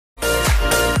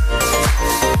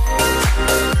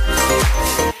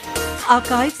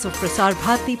Archives of Prasar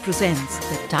Bharati presents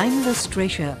the timeless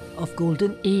treasure of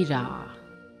golden era.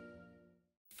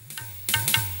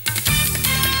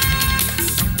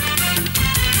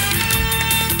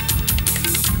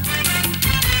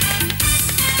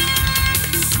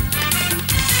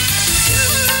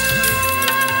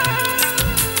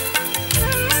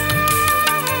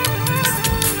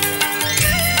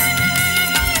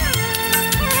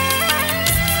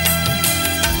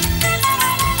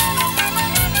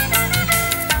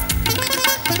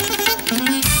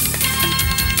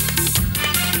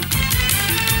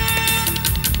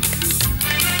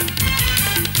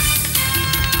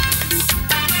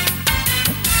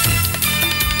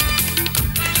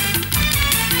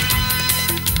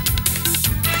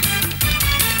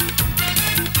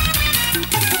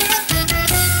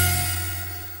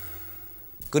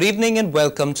 Good evening and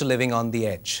welcome to Living on the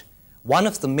Edge. One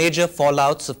of the major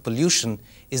fallouts of pollution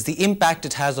is the impact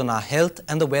it has on our health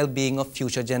and the well-being of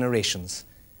future generations.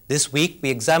 This week, we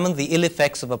examine the ill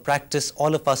effects of a practice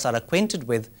all of us are acquainted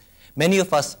with, many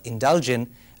of us indulge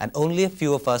in, and only a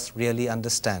few of us really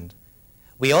understand.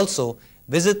 We also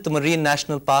visit the Marine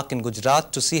National Park in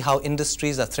Gujarat to see how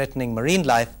industries are threatening marine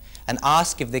life and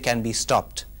ask if they can be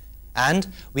stopped. And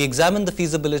we examine the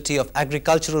feasibility of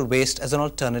agricultural waste as an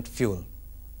alternate fuel.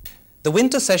 The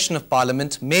winter session of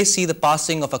Parliament may see the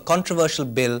passing of a controversial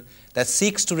bill that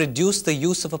seeks to reduce the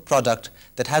use of a product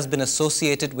that has been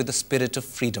associated with the spirit of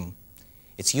freedom.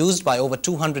 It's used by over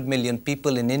 200 million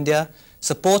people in India,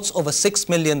 supports over 6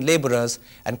 million labourers,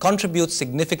 and contributes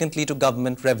significantly to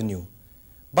government revenue.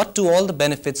 But do all the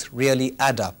benefits really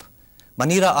add up?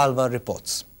 Manira Alva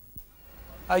reports.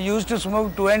 I used to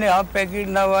smoke 2.5 packets,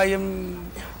 now I am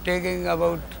taking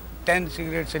about 10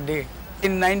 cigarettes a day.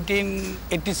 In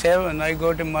 1987, I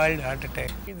got a mild heart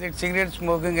attack. That cigarette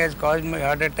smoking has caused my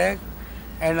heart attack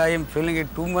and I am feeling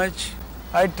it too much.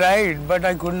 I tried, but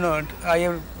I could not,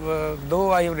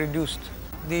 though I have reduced.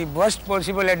 The worst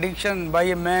possible addiction by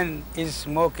a man is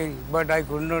smoking, but I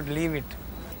could not leave it.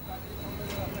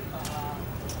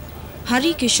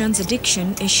 Hari Kishan's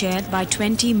addiction is shared by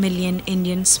 20 million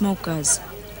Indian smokers.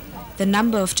 The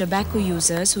number of tobacco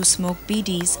users who smoke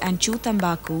bidis and chew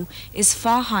tambaku is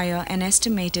far higher and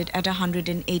estimated at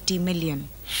 180 million.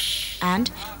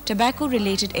 And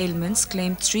tobacco-related ailments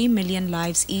claim 3 million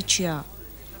lives each year,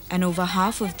 and over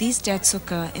half of these deaths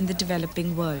occur in the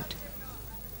developing world.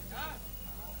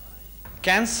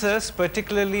 Cancers,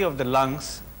 particularly of the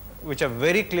lungs, which are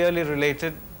very clearly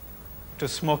related to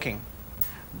smoking.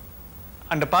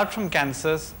 And apart from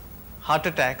cancers, heart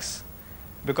attacks,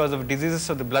 because of diseases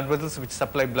of the blood vessels which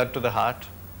supply blood to the heart,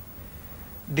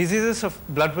 diseases of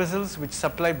blood vessels which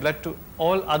supply blood to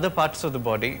all other parts of the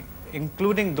body,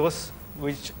 including those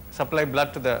which supply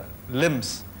blood to the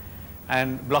limbs,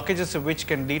 and blockages of which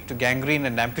can lead to gangrene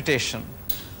and amputation.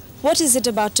 What is it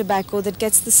about tobacco that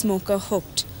gets the smoker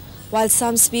hooked? While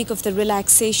some speak of the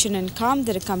relaxation and calm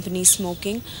that accompany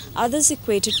smoking, others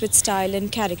equate it with style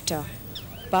and character.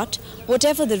 But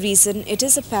whatever the reason, it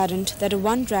is apparent that a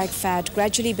one-drag fad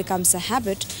gradually becomes a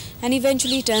habit and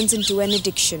eventually turns into an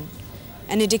addiction.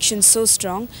 An addiction so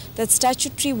strong that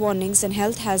statutory warnings and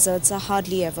health hazards are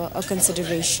hardly ever a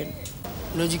consideration.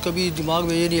 No ji, kabhi dimag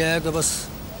mein ye nahi aaya ki bas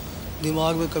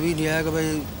dimag mein kabhi nahi aaya ki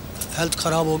bhai health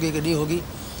kharab hogi ki nahi hogi,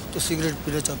 to cigarette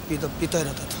pita hi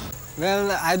rehta tha.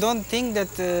 Well, I don't think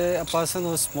that a person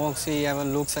who smokes, he ever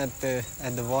looks at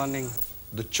the warning.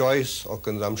 The choice or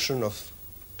consumption of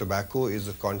tobacco is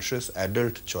a conscious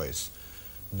adult choice.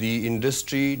 The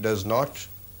industry does not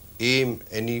aim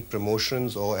any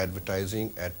promotions or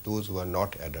advertising at those who are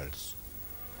not adults.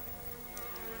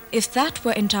 If that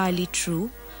were entirely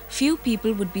true, few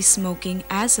people would be smoking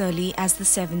as early as the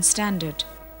 7th standard.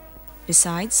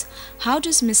 Besides, how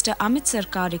does Mr. Amit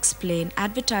Sarkar explain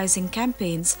advertising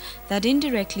campaigns that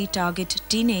indirectly target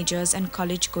teenagers and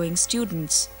college-going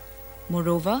students?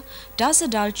 Moreover, does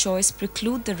adult choice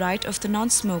preclude the right of the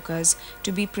non-smokers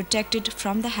to be protected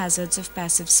from the hazards of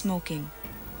passive smoking?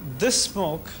 This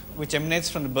smoke, which emanates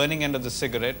from the burning end of the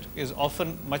cigarette, is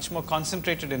often much more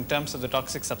concentrated in terms of the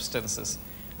toxic substances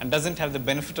and doesn't have the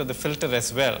benefit of the filter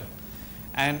as well.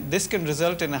 And this can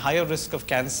result in a higher risk of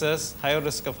cancers, higher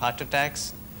risk of heart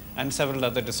attacks, and several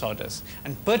other disorders,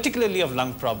 and particularly of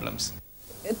lung problems.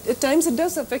 At times it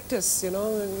does affect us, you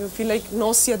know, you feel like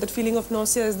nausea, that feeling of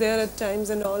nausea is there at times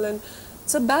and all, and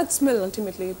it's a bad smell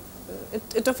ultimately.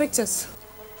 It affects us.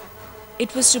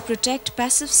 It was to protect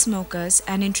passive smokers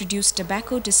and introduce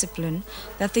tobacco discipline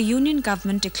that the Union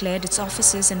government declared its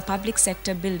offices and public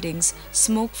sector buildings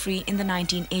smoke-free in the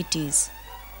 1980s.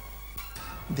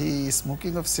 The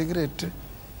smoking of cigarette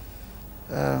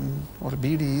or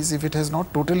BDs, if it has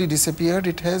not totally disappeared,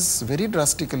 it has very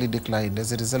drastically declined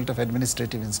as a result of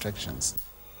administrative instructions.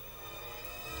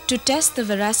 To test the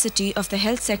veracity of the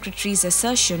Health Secretary's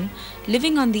assertion,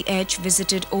 Living on the Edge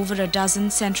visited over a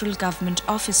dozen central government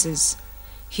offices.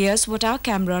 Here's what our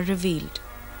camera revealed.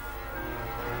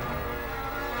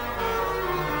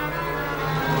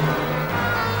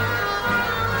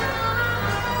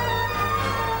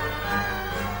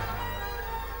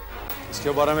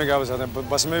 इसके बारे में क्या बता सकते हैं?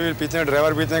 बस में भी पीते हैं,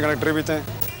 ड्राइवर पीते हैं, कंडक्टर पीते हैं,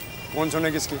 कौन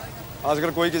सुने किसकी?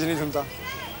 आजकल कोई किसी नहीं सुनता,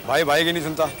 भाई भाई की नहीं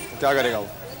सुनता, तो क्या करेगा वो?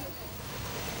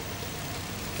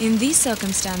 In these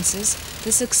circumstances,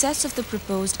 the success of the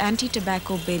proposed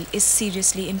anti-tobacco bill is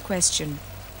seriously in question.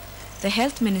 The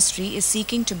Health Ministry is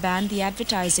seeking to ban the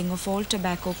advertising of all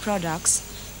tobacco products,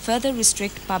 further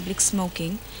restrict public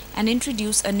smoking, and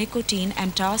introduce a nicotine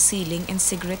and tar ceiling in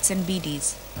cigarettes and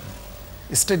BDs.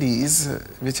 Studies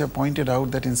which have pointed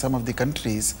out that in some of the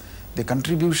countries, the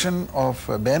contribution of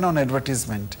a ban on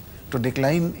advertisement to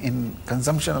decline in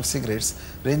consumption of cigarettes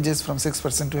ranges from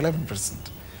 6% to 11%.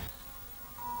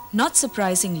 Not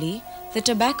surprisingly, the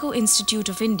Tobacco Institute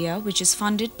of India, which is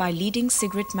funded by leading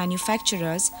cigarette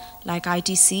manufacturers like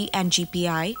ITC and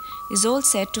GPI, is all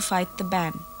set to fight the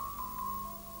ban.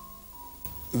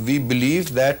 We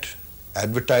believe that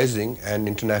advertising, and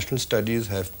international studies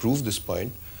have proved this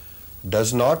point,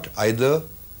 does not either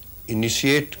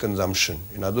initiate consumption.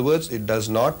 In other words, it does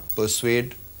not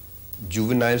persuade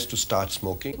juveniles to start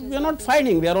smoking. We are not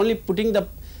fighting, we are only putting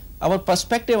our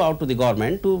perspective out to the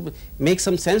government to make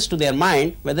some sense to their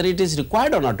mind whether it is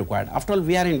required or not required. After all,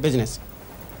 we are in business.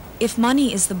 If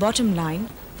money is the bottom line,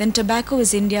 then tobacco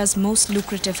is India's most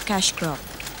lucrative cash crop.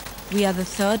 We are the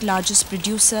third largest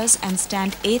producers and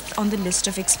stand 8th on the list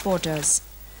of exporters.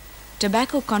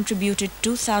 Tobacco contributed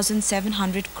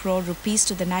 2,700 crore rupees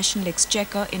to the national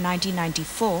exchequer in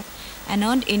 1994 and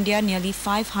earned India nearly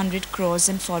 500 crores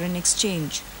in foreign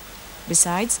exchange.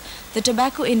 Besides, the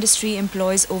tobacco industry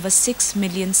employs over 6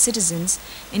 million citizens,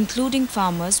 including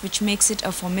farmers, which makes it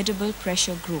a formidable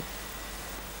pressure group.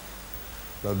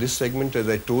 Now this segment, as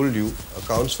I told you,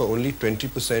 accounts for only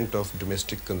 20% of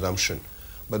domestic consumption.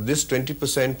 But this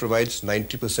 20% provides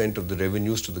 90% of the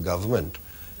revenues to the government.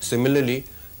 Similarly,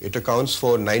 it accounts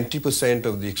for 90%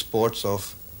 of the exports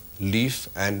of leaf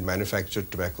and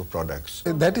manufactured tobacco products.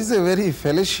 That is a very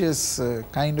fallacious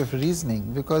kind of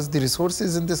reasoning, because the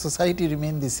resources in the society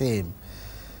remain the same.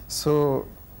 So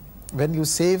when you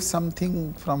save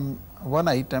something from one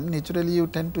item, naturally you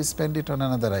tend to spend it on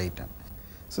another item.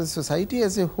 So society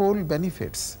as a whole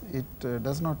benefits, it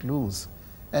does not lose.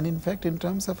 And in fact, in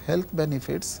terms of health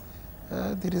benefits,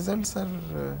 the results are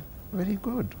very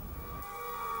good.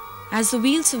 As the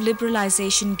wheels of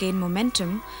liberalization gain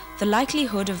momentum, the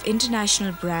likelihood of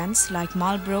international brands like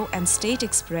Marlboro and State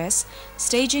Express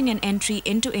staging an entry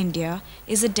into India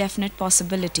is a definite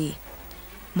possibility.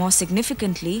 More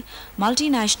significantly,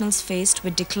 multinationals faced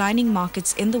with declining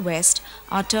markets in the West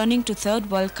are turning to third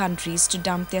world countries to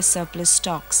dump their surplus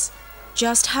stocks.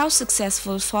 Just how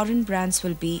successful foreign brands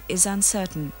will be is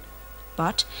uncertain.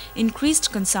 But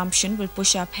increased consumption will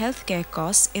push up healthcare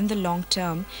costs in the long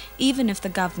term, even if the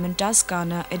government does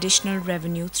garner additional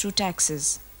revenue through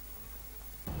taxes.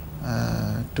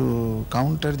 To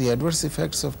counter the adverse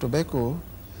effects of tobacco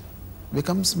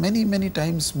becomes many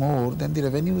times more than the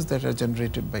revenues that are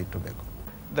generated by tobacco.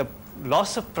 The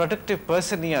loss of productive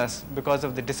person years because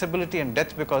of the disability and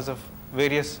death because of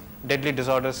various deadly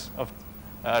disorders of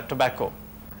tobacco.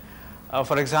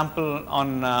 For example,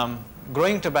 on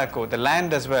growing tobacco, the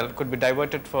land as well could be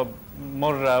diverted for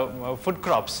more food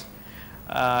crops,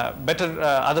 better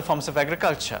other forms of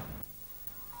agriculture.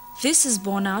 This is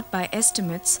borne out by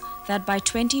estimates that by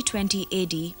 2020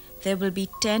 AD, there will be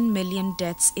 10 million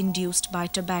deaths induced by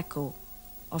tobacco,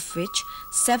 of which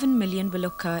 7 million will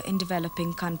occur in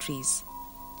developing countries.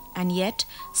 And yet,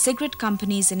 cigarette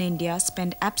companies in India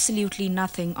spend absolutely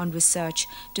nothing on research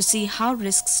to see how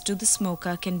risks to the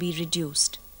smoker can be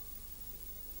reduced.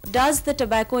 Does the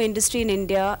tobacco industry in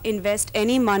India invest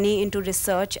any money into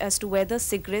research as to whether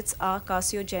cigarettes are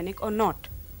carcinogenic or not?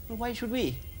 Why should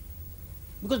we?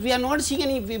 Because we are not seeing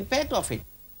any impact of it.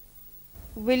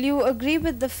 Will you agree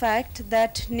with the fact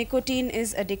that nicotine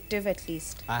is addictive at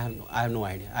least? I have no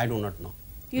idea. I do not know.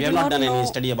 We have not done any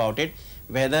study about it,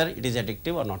 whether it is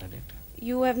addictive or not addictive.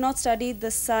 You have not studied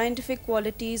the scientific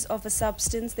qualities of a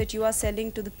substance that you are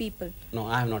selling to the people? No,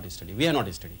 I have not studied. We have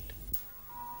not studied.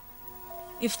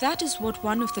 If that is what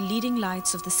one of the leading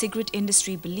lights of the cigarette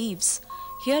industry believes,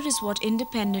 here is what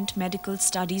independent medical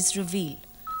studies reveal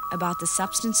about the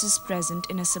substances present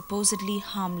in a supposedly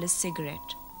harmless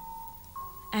cigarette.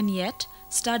 And yet,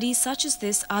 studies such as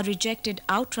this are rejected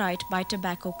outright by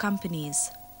tobacco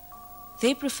companies.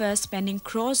 They prefer spending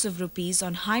crores of rupees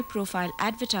on high-profile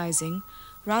advertising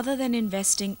rather than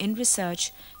investing in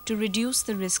research to reduce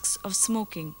the risks of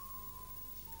smoking.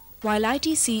 While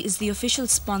ITC is the official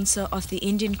sponsor of the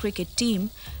Indian cricket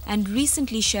team and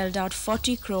recently shelled out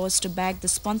 40 crores to bag the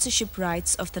sponsorship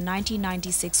rights of the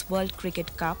 1996 World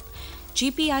Cricket Cup,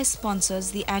 GPI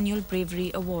sponsors the annual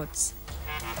Bravery Awards.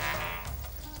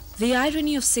 The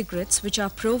irony of cigarettes, which are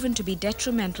proven to be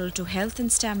detrimental to health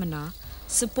and stamina,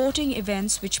 supporting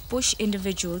events which push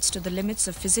individuals to the limits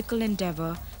of physical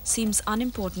endeavor, seems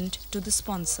unimportant to the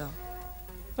sponsor.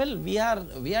 Well, we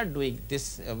are doing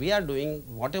this. We are doing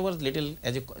whatever little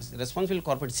as a responsible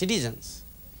corporate citizens.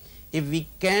 If we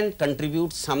can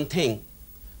contribute something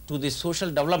to the social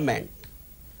development,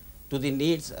 to the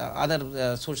needs,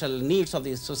 other social needs of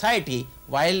the society,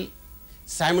 while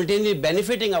simultaneously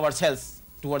benefiting ourselves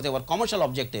towards our commercial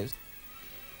objectives.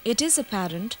 It is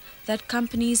apparent that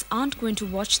companies aren't going to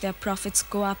watch their profits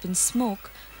go up in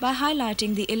smoke by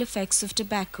highlighting the ill effects of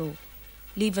tobacco,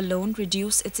 leave alone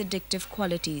reduce its addictive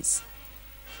qualities.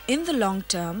 In the long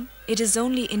term, it is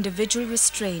only individual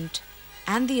restraint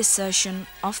and the assertion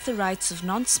of the rights of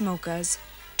non-smokers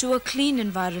to a clean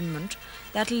environment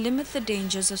that will limit the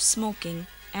dangers of smoking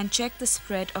and check the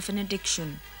spread of an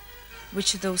addiction,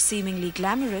 which, though seemingly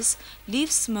glamorous,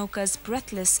 leaves smokers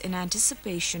breathless in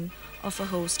anticipation of a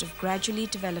host of gradually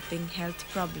developing health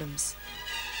problems.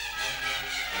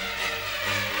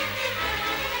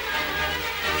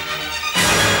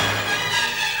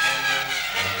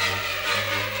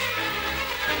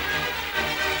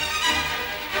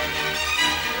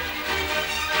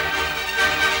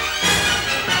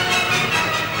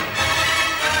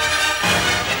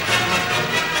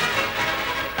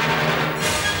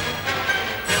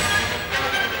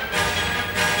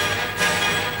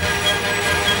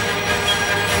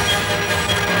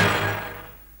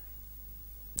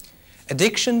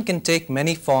 Addiction can take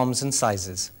many forms and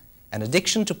sizes. An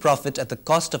addiction to profit at the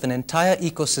cost of an entire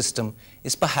ecosystem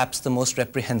is perhaps the most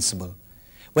reprehensible.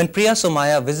 When Priya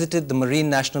Somaya visited the Marine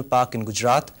National Park in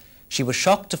Gujarat, she was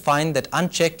shocked to find that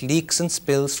unchecked leaks and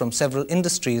spills from several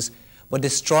industries were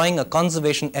destroying a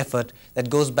conservation effort that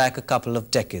goes back a couple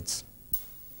of decades.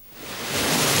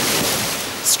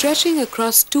 Stretching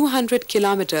across 200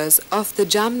 kilometers off the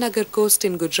Jamnagar coast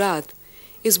in Gujarat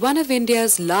is one of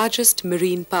India's largest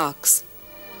marine parks.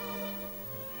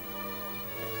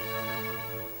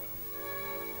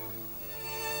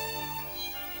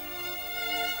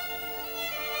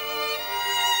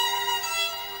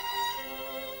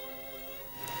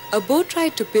 A boat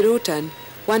ride to Pirotan,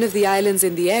 one of the islands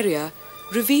in the area,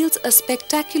 reveals a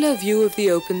spectacular view of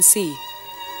the open sea.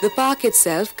 The park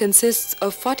itself consists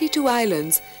of 42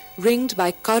 islands ringed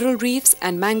by coral reefs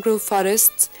and mangrove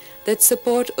forests that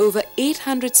support over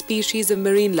 800 species of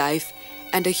marine life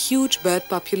and a huge bird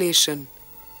population.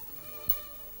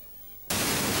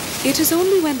 It is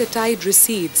only when the tide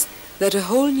recedes that a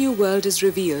whole new world is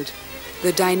revealed,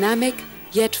 the dynamic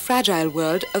yet fragile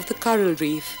world of the coral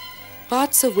reef,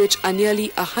 parts of which are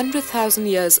nearly 100,000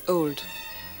 years old.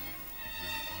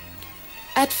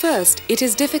 At first, it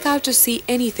is difficult to see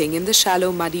anything in the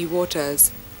shallow, muddy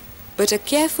waters, but a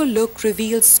careful look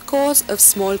reveals scores of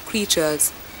small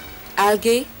creatures,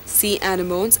 algae, sea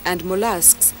anemones and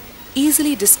mollusks,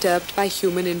 easily disturbed by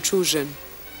human intrusion.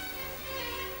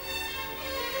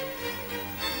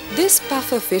 This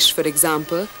puffer fish, for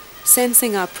example,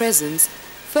 sensing our presence,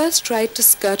 first tried to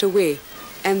skirt away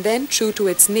and then, true to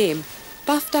its name,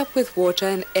 puffed up with water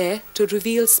and air to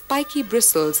reveal spiky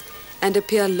bristles and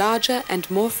appear larger and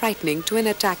more frightening to an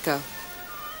attacker.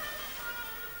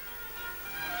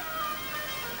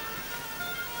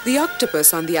 The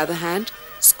octopus, on the other hand,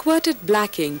 squirted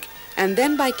black ink and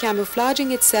then, by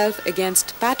camouflaging itself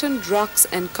against patterned rocks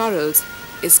and corals,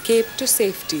 escaped to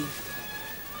safety.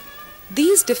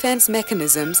 These defense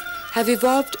mechanisms have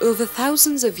evolved over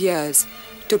thousands of years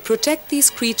to protect these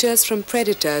creatures from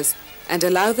predators and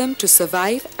allow them to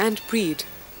survive and breed.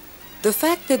 The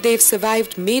fact that they've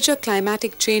survived major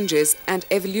climatic changes and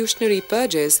evolutionary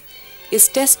purges is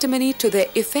testimony to their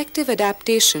effective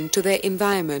adaptation to their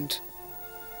environment.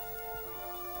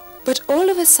 But all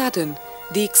of a sudden,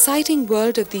 the exciting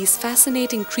world of these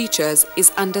fascinating creatures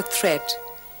is under threat.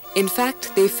 In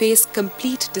fact, they face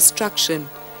complete destruction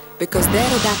because their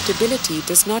adaptability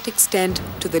does not extend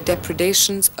to the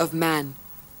depredations of man.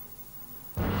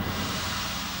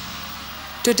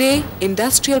 Today,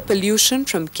 industrial pollution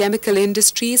from chemical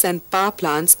industries and power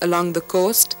plants along the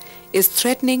coast is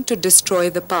threatening to destroy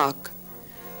the park.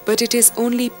 But it is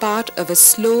only part of a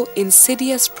slow,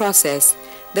 insidious process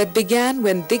that began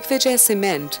when Digvijay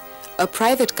Cement, a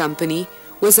private company,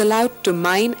 was allowed to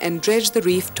mine and dredge the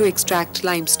reef to extract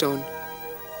limestone.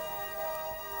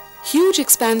 Huge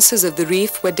expanses of the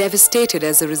reef were devastated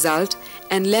as a result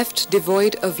and left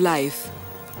devoid of life.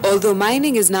 Although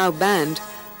mining is now banned,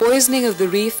 poisoning of the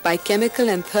reef by chemical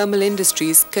and thermal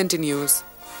industries continues.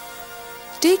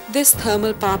 Take this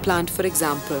thermal power plant for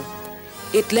example.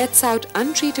 It lets out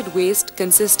untreated waste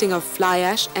consisting of fly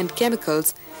ash and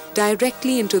chemicals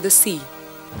directly into the sea.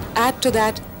 Add to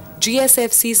that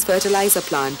GSFC's fertilizer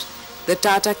plant, the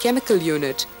Tata Chemical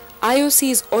Unit,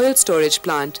 IOC's oil storage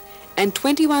plant, and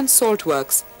 21 salt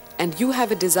works, and you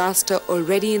have a disaster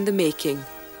already in the making.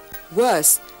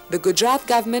 Worse, the Gujarat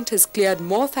government has cleared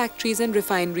more factories and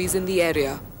refineries in the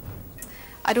area.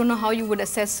 I don't know how you would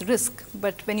assess risk,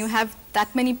 but when you have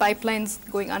that many pipelines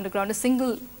going underground, a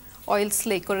single oil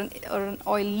slick or an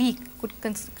oil leak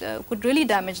could really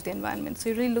damage the environment. So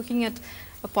you're really looking at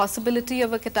a possibility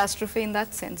of a catastrophe in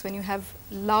that sense when you have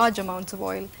large amounts of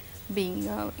oil being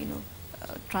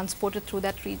transported through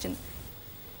that region.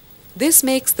 This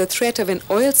makes the threat of an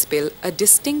oil spill a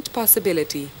distinct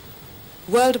possibility.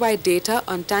 Worldwide data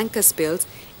on tanker spills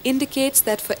indicates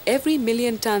that for every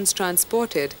million tons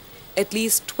transported, at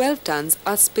least 12 tons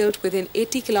are spilled within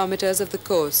 80 kilometers of the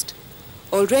coast.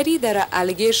 Already there are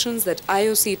allegations that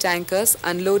IOC tankers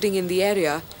unloading in the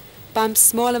area pump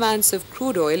small amounts of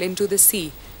crude oil into the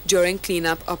sea during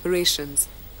cleanup operations.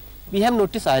 We have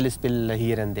noticed oil spill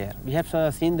here and there. We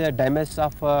have seen the damage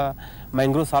of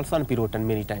mangroves also on Pirotan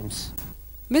many times.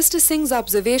 Mr. Singh's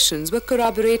observations were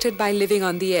corroborated by living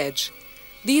on the edge.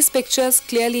 These pictures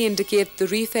clearly indicate the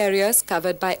reef areas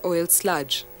covered by oil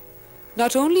sludge.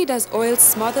 Not only does oil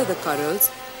smother the corals,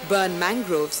 burn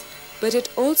mangroves, but it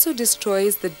also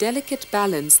destroys the delicate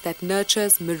balance that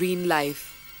nurtures marine life.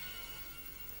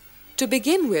 To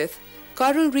begin with,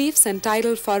 coral reefs and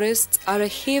tidal forests are a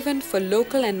haven for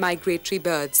local and migratory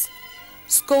birds.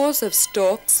 Scores of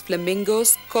storks,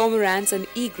 flamingos, cormorants and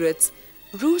egrets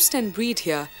roost and breed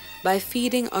here by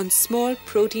feeding on small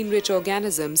protein-rich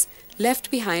organisms left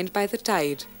behind by the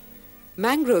tide.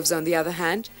 Mangroves, on the other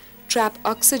hand, trap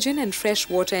oxygen and fresh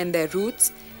water in their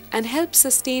roots and help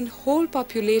sustain whole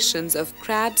populations of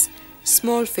crabs,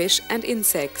 small fish and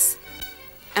insects.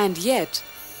 And yet,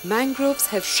 mangroves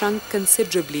have shrunk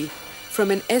considerably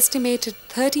from an estimated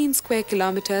 13 square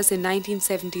kilometers in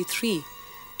 1973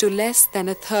 to less than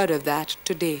a third of that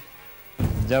today.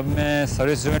 जब मैं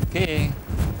service join की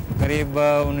करीब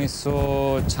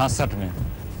 1966 में,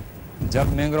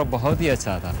 जब mangrove बहुत ही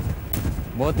अच्छा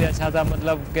था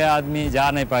मतलब कि आदमी जा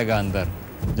नहीं पाएगा अंदर।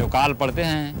 जो काल पड़ते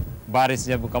हैं, बारिश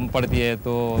जब कम पड़ती है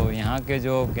तो यहाँ के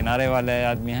जो किनारे वाले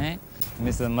आदमी हैं,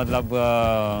 मतलब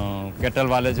केटल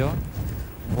वाले जो,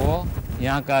 वो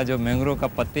यहाँ का जो मैंग्रोव का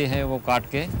पत्ते है वो काट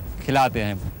के खिलाते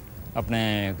हैं अपने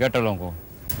केटलों को।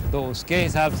 तो उसके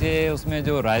हिसाब से उसमें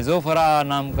जो राइजोफोरा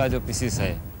नाम का जो पीसीस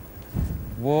है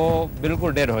वो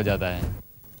बिल्कुल डेड हो जाता है।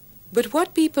 But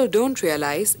what people don't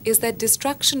realize is that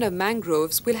destruction of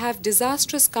mangroves will have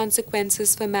disastrous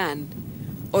consequences for man.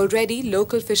 Already,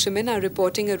 local fishermen are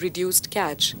reporting a reduced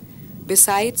catch.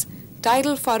 Besides,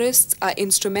 tidal forests are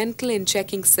instrumental in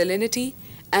checking salinity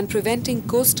and preventing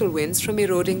coastal winds from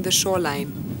eroding the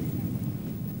shoreline.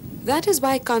 That is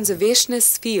why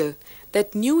conservationists feel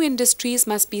that new industries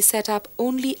must be set up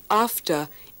only after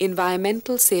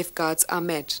environmental safeguards are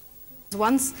met.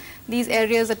 Once these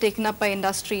areas are taken up by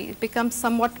industry, it becomes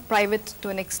somewhat private to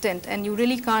an extent, and you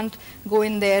really can't go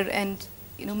in there and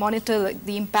monitor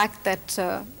the impact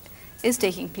that is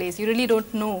taking place. You really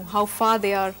don't know how far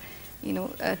they are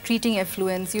treating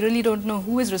effluents. You really don't know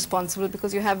who is responsible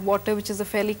because you have water which is a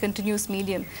fairly continuous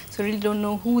medium. So you really don't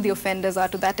know who the offenders are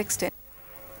to that extent.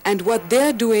 And what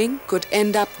they're doing could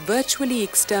end up virtually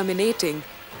exterminating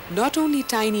not only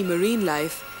tiny marine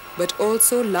life, but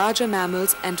also larger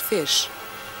mammals and fish.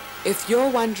 If you're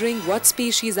wondering what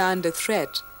species are under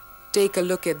threat, take a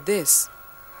look at this.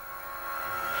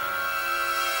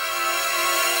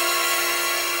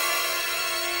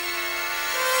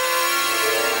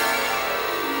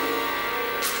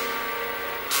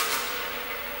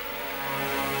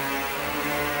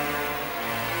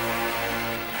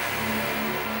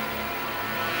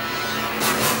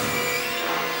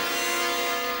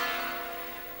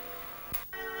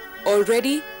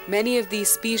 Already, many of these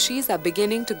species are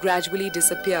beginning to gradually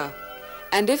disappear.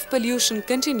 And if pollution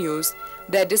continues,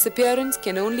 their disappearance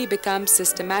can only become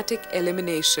systematic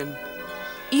elimination.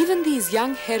 Even these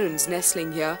young herons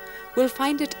nestling here will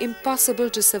find it impossible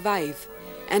to survive,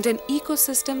 and an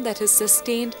ecosystem that has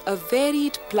sustained a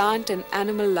varied plant and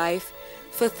animal life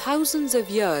for thousands of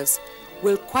years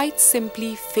will quite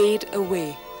simply fade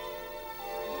away.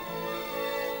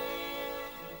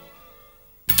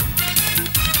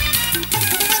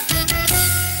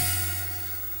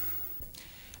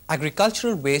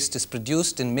 Agricultural waste is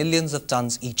produced in millions of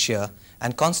tons each year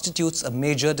and constitutes a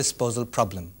major disposal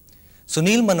problem.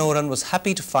 Sunil Manoran was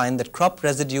happy to find that crop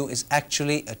residue is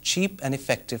actually a cheap and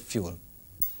effective fuel.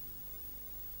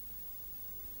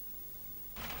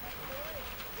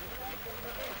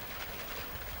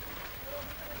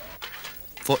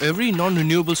 For every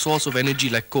non-renewable source of energy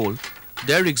like coal,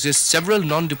 there exist several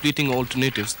non-depleting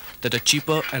alternatives that are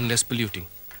cheaper and less polluting.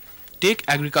 Take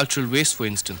agricultural waste for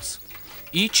instance.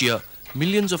 Each year,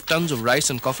 millions of tons of rice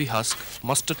and coffee husk,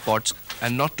 mustard pods,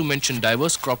 and not to mention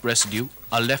diverse crop residue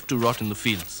are left to rot in the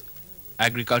fields.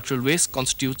 Agricultural waste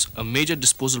constitutes a major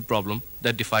disposal problem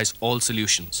that defies all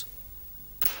solutions.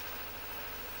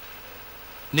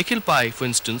 Nikhil Pai, for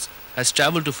instance, has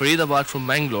travelled to Faridabad from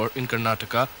Mangalore in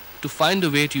Karnataka to find a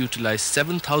way to utilize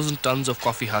 7,000 tons of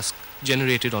coffee husk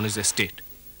generated on his estate.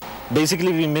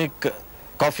 Basically, we make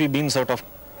coffee beans out of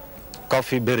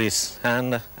coffee berries,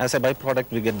 and as a byproduct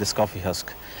we get this coffee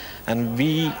husk. And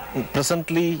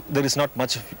presently there is not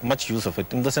much use of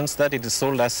it, in the sense that it is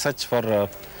sold as such for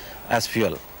as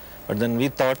fuel. But then we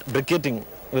thought briquetting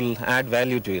will add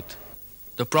value to it.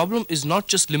 The problem is not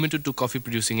just limited to coffee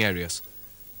producing areas.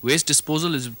 Waste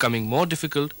disposal is becoming more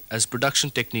difficult as production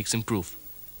techniques improve.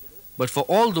 But for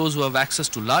all those who have access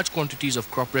to large quantities of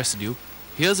crop residue,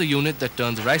 here's a unit that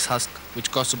turns rice husk,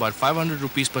 which costs about 500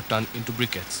 rupees per ton, into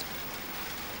briquettes.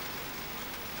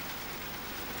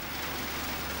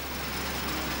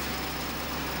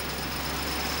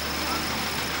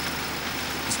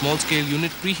 The small-scale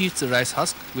unit preheats the rice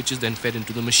husk, which is then fed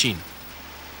into the machine.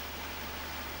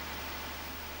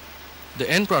 The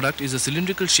end product is a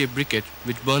cylindrical shaped briquette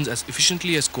which burns as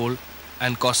efficiently as coal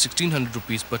and costs 1600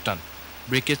 rupees per ton.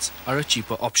 Briquettes are a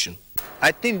cheaper option.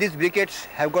 I think these briquettes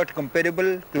have got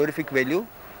comparable calorific value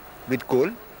with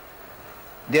coal.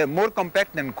 They are more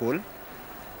compact than coal,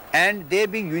 and they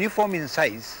being uniform in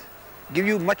size give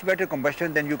you much better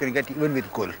combustion than you can get even with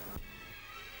coal.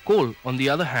 Coal, on the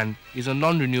other hand, is a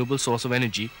non-renewable source of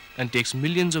energy and takes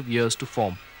millions of years to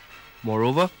form.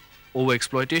 Moreover,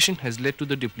 overexploitation has led to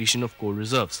the depletion of coal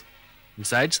reserves.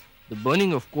 Besides, the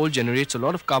burning of coal generates a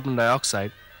lot of carbon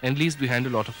dioxide and leaves behind a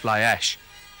lot of fly ash.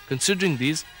 Considering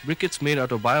these, briquettes made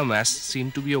out of biomass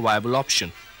seem to be a viable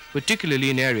option, particularly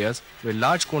in areas where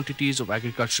large quantities of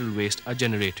agricultural waste are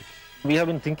generated. We have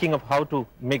been thinking of how to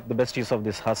make the best use of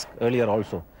this husk earlier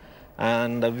also.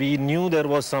 And we knew there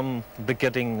was some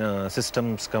briquetting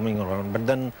systems coming around, but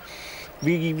then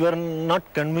we were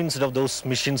not convinced of those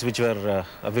machines which were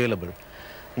available.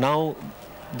 Now,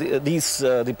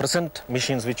 the present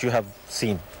machines which you have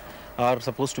seen are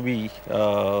supposed to be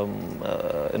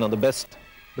the best.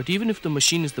 But even if the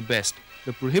machine is the best,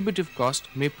 the prohibitive cost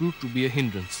may prove to be a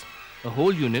hindrance. A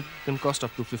whole unit can cost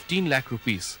up to 15 lakh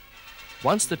rupees.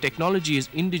 Once the technology is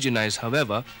indigenized,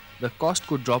 however, the cost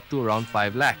could drop to around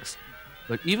 5 lakhs.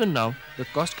 But even now, the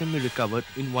cost can be recovered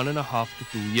in 1.5 to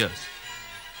 2 years.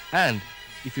 And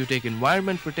if you take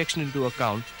environment protection into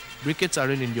account, briquettes are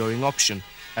an enduring option,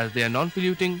 as they are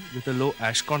non-polluting with a low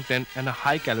ash content and a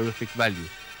high calorific value.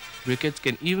 Briquettes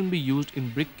can even be used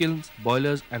in brick kilns,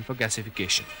 boilers, and for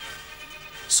gasification.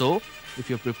 So, if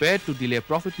you're prepared to delay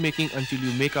profit making until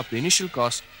you make up the initial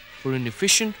cost for an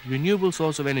efficient, renewable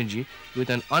source of energy with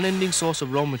an unending source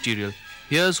of raw material,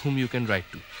 here's whom you can write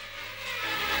to.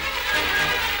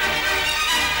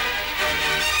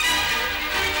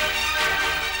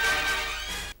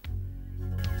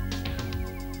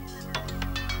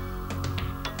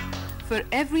 For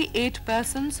every 8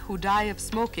 persons who die of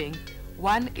smoking,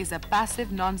 one is a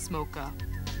passive non-smoker.